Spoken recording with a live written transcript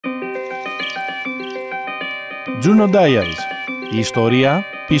Juno Diaries. Η ιστορία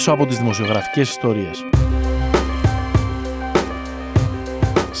πίσω από τις δημοσιογραφικές ιστορίες.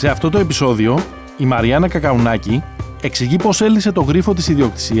 Σε αυτό το επεισόδιο, η Marianna Kakaounaki εξηγεί πώς έλυσε το γρίφο της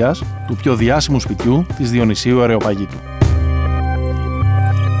ιδιοκτησίας του πιο διάσημου σπιτιού της Διονυσίου Αρεοπαγίτου.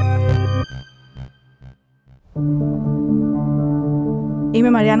 Είμαι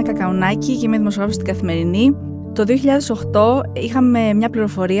Marianna Kakaounaki και είμαι δημοσιογράφος στην Καθημερινή. Το 2008 είχαμε μια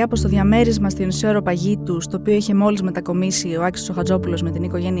πληροφορία πως το διαμέρισμα στη Διονυσίου Αreοπαγίτου, στο οποίο είχε μόλις μετακομίσει ο Άκης Τσοχατζόπουλος με την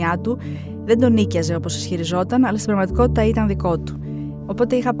οικογένειά του, δεν τον νίκιαζε όπως ισχυριζόταν, αλλά στην πραγματικότητα ήταν δικό του.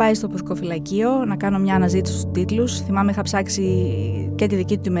 Οπότε είχα πάει στο Πυθικοφυλακείο να κάνω μια αναζήτηση στους τίτλους. Θυμάμαι είχα ψάξει και τη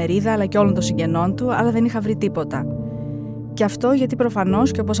δική του ημερίδα αλλά και όλων των συγγενών του, αλλά δεν είχα βρει τίποτα. Και αυτό γιατί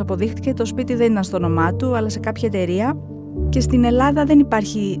προφανώς και όπως αποδείχτηκε, το σπίτι δεν ήταν στο όνομά του, αλλά σε κάποια εταιρεία. Και στην Ελλάδα δεν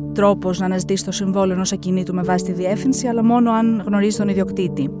υπάρχει τρόπος να αναζητήσει το συμβόλαιο ενός ακινήτου με βάση τη διεύθυνση, αλλά μόνο αν γνωρίζει τον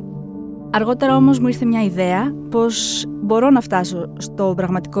ιδιοκτήτη. Αργότερα όμως μου ήρθε μια ιδέα πως μπορώ να φτάσω στον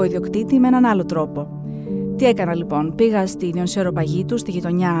πραγματικό ιδιοκτήτη με έναν άλλο τρόπο. Τι έκανα λοιπόν? Πήγα στη Διονυσίου Αreοπαγίτου, στη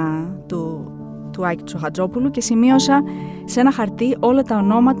γειτονιά του Άκη Τσοχατζόπουλου και σημείωσα σε ένα χαρτί όλα τα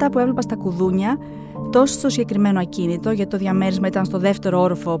ονόματα που έβλεπα στα κουδούνια, τόσο στο συγκεκριμένο ακίνητο, γιατί το διαμέρισμα ήταν στο δεύτερο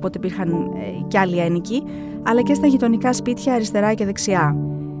όροφο, οπότε υπήρχαν και άλλοι ένοικοι, αλλά και στα γειτονικά σπίτια αριστερά και δεξιά.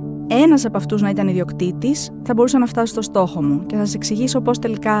 Ένας από αυτούς να ήταν ιδιοκτήτης, θα μπορούσα να φτάσω στο στόχο μου και θα σας εξηγήσω πώς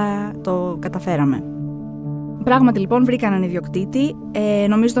τελικά το καταφέραμε. Πράγματι λοιπόν βρήκα έναν ιδιοκτήτη,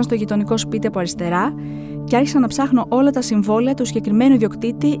 νομίζω ήταν στο γειτονικό σπίτι από αριστερά, και άρχισα να ψάχνω όλα τα συμβόλαια του συγκεκριμένου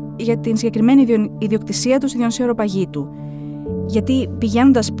ιδιοκτήτη για την συγκεκριμένη ιδιοκτησία του στη Διονυσίου Αreοπαγίτου. Γιατί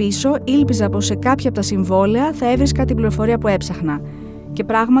πηγαίνοντας πίσω, ήλπιζα πως σε κάποια από τα συμβόλαια θα έβρισκα την πληροφορία που έψαχνα. Και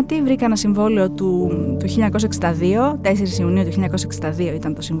πράγματι βρήκα ένα συμβόλαιο του 1962, 4 Ιουνίου του 1962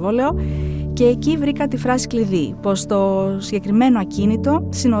 ήταν το συμβόλαιο, και εκεί βρήκα τη φράση κλειδί, πως το συγκεκριμένο ακίνητο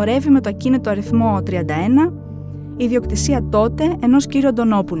συνορεύει με το ακίνητο αριθμό 31, ιδιοκτησία τότε ενός κύριου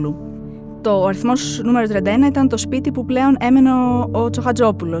Αντωνόπουλου. Ο αριθμός νούμερο 31 ήταν το σπίτι που πλέον έμενε ο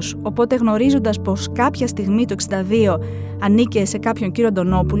Τσοχατζόπουλος, οπότε γνωρίζοντας πως κάποια στιγμή το 62 ανήκε σε κάποιον κύριο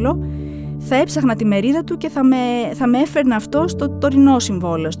Αντωνόπουλο, θα έψαχνα τη μερίδα του και θα με έφερνε αυτό στο τωρινό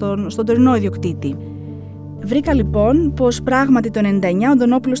συμβόλαιο, στον τωρινό ιδιοκτήτη. Βρήκα λοιπόν πως πράγματι το 99 ο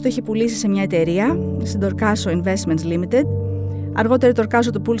Αντωνόπουλος το είχε πουλήσει σε μια εταιρεία, στην Torcaso Investments Limited. Αργότερα η Torcaso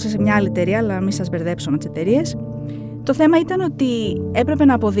το πούλησε σε μια άλλη εταιρεία, αλλά μην σας μπερδέψω με τις εταιρείες. Το θέμα ήταν ότι έπρεπε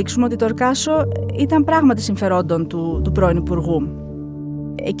να αποδείξουμε ότι το Torcaso ήταν πράγματι συμφερόντων του πρώην Υπουργού.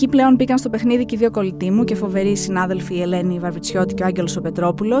 Εκεί πλέον μπήκαν στο παιχνίδι και οι δύο κολλητοί μου και φοβεροί συνάδελφοι η Ελένη Βαρβιτσιώτη και ο Άγγελος ο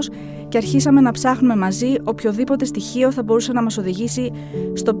Πετρόπουλος, και αρχίσαμε να ψάχνουμε μαζί οποιοδήποτε στοιχείο θα μπορούσε να μας οδηγήσει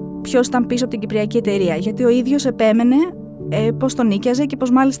στο ποιος ήταν πίσω από την κυπριακή εταιρεία. Γιατί ο ίδιος επέμενε πως τον νίκιαζε και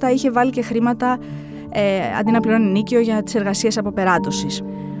πως μάλιστα είχε βάλει και χρήματα αντί να πληρώνει νίκιο για τις εργασίες αποπεράτωσης.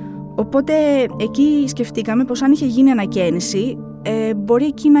 Οπότε εκεί σκεφτήκαμε πως αν είχε γίνει ανακαίνιση, μπορεί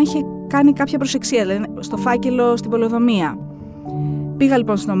εκεί να είχε κάνει κάποια προσεξία, δηλαδή στο φάκελο στην πολεοδομία. Πήγα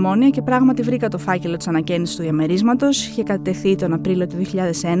λοιπόν στην Ομόνια και πράγματι βρήκα το φάκελο της ανακαίνισης του διαμερίσματος, είχε κατατεθεί τον Απρίλιο του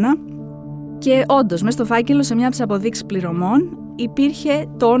 2001 και όντως μέσα στο φάκελο, σε μια από τις αποδείξεις πληρωμών, υπήρχε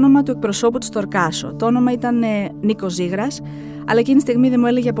το όνομα του εκπροσώπου της Torcaso. Το όνομα ήταν Νίκος Ζήγρας, αλλά εκείνη τη στιγμή δεν μου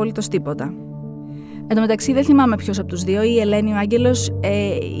έλεγε απολύτως τίποτα. Εν τω μεταξύ δεν θυμάμαι ποιος από τους δύο, η Ελένη ο Άγγελος,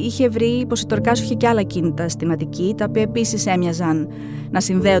 είχε βρει πως η Torcaso είχε και άλλα κίνητα στην Αττική, τα οποία επίσης έμοιαζαν να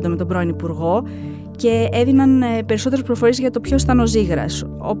συνδέονται με τον πρώην Υπουργό και έδιναν περισσότερες πληροφορίες για το ποιος ήταν ο Ζήγρας,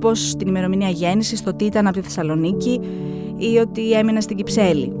 όπως την ημερομηνία γέννησης, το ότι ήταν από τη Θεσσαλονίκη ή ότι έμεινε στην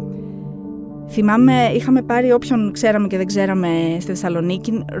Κυψέλη. Θυμάμαι, είχαμε πάρει όποιον ξέραμε και δεν ξέραμε στη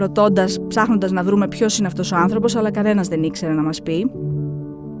Θεσσαλονίκη, ψάχνοντας να βρούμε ποιος είναι αυτός ο άνθρωπος, αλλά κανένας δεν ήξερε να μας πει.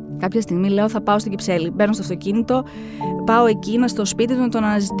 Κάποια στιγμή λέω θα πάω στην Κυψέλη, μπαίνω στο αυτοκίνητο, πάω εκεί στο σπίτι του να τον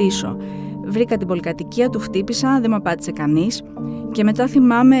αναζητήσω. Βρήκα την πολυκατοικία, του χτύπησα, δεν με απάντησε κανείς. Και μετά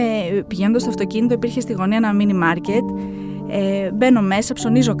θυμάμαι, πηγαίνοντας στο αυτοκίνητο, υπήρχε στη γωνία ένα mini market. Μπαίνω μέσα,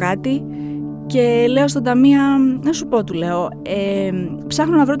 ψωνίζω κάτι και λέω στον ταμεία, να σου πω, του λέω,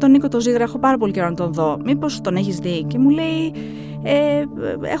 ψάχνω να βρω τον Νίκο τον Ζήγρα, έχω πάρα πολύ καιρό να τον δω. Μήπως τον έχεις δει? Και μου λέει,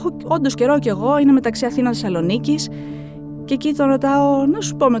 έχω όντως καιρό κι εγώ, είναι μεταξύ Αθήνας και Θεσσαλονίκης. Και εκεί τον ρωτάω, να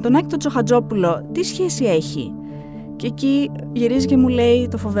σου πω, με τον Άκη τον Τσοχατζόπουλο, τι σχέση έχει? Και εκεί γυρίζει και μου λέει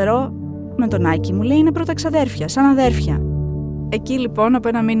το φοβερό, με τον Άκη, μου λέει είναι πρώτα ξαδέρφια, σαν αδέρφια. Εκεί λοιπόν από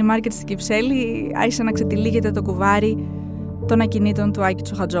ένα mini market στην Κυψέλη άρχισε να ξετυλίγεται το κουβάρι των ακινήτων του Άκη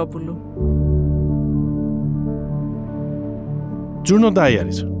Τσοχατζόπουλου. Juno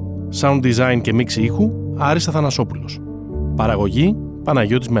Diaries. Sound design και μίξη ήχου Άρης Αθανασόπουλος. Παραγωγή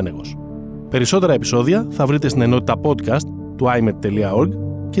Παναγιώτης Μένεγος. Περισσότερα επεισόδια θα βρείτε στην ενότητα podcast του imet.org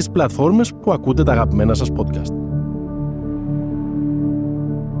και στις πλατφόρμες που ακούτε τα αγαπημένα σας podcast.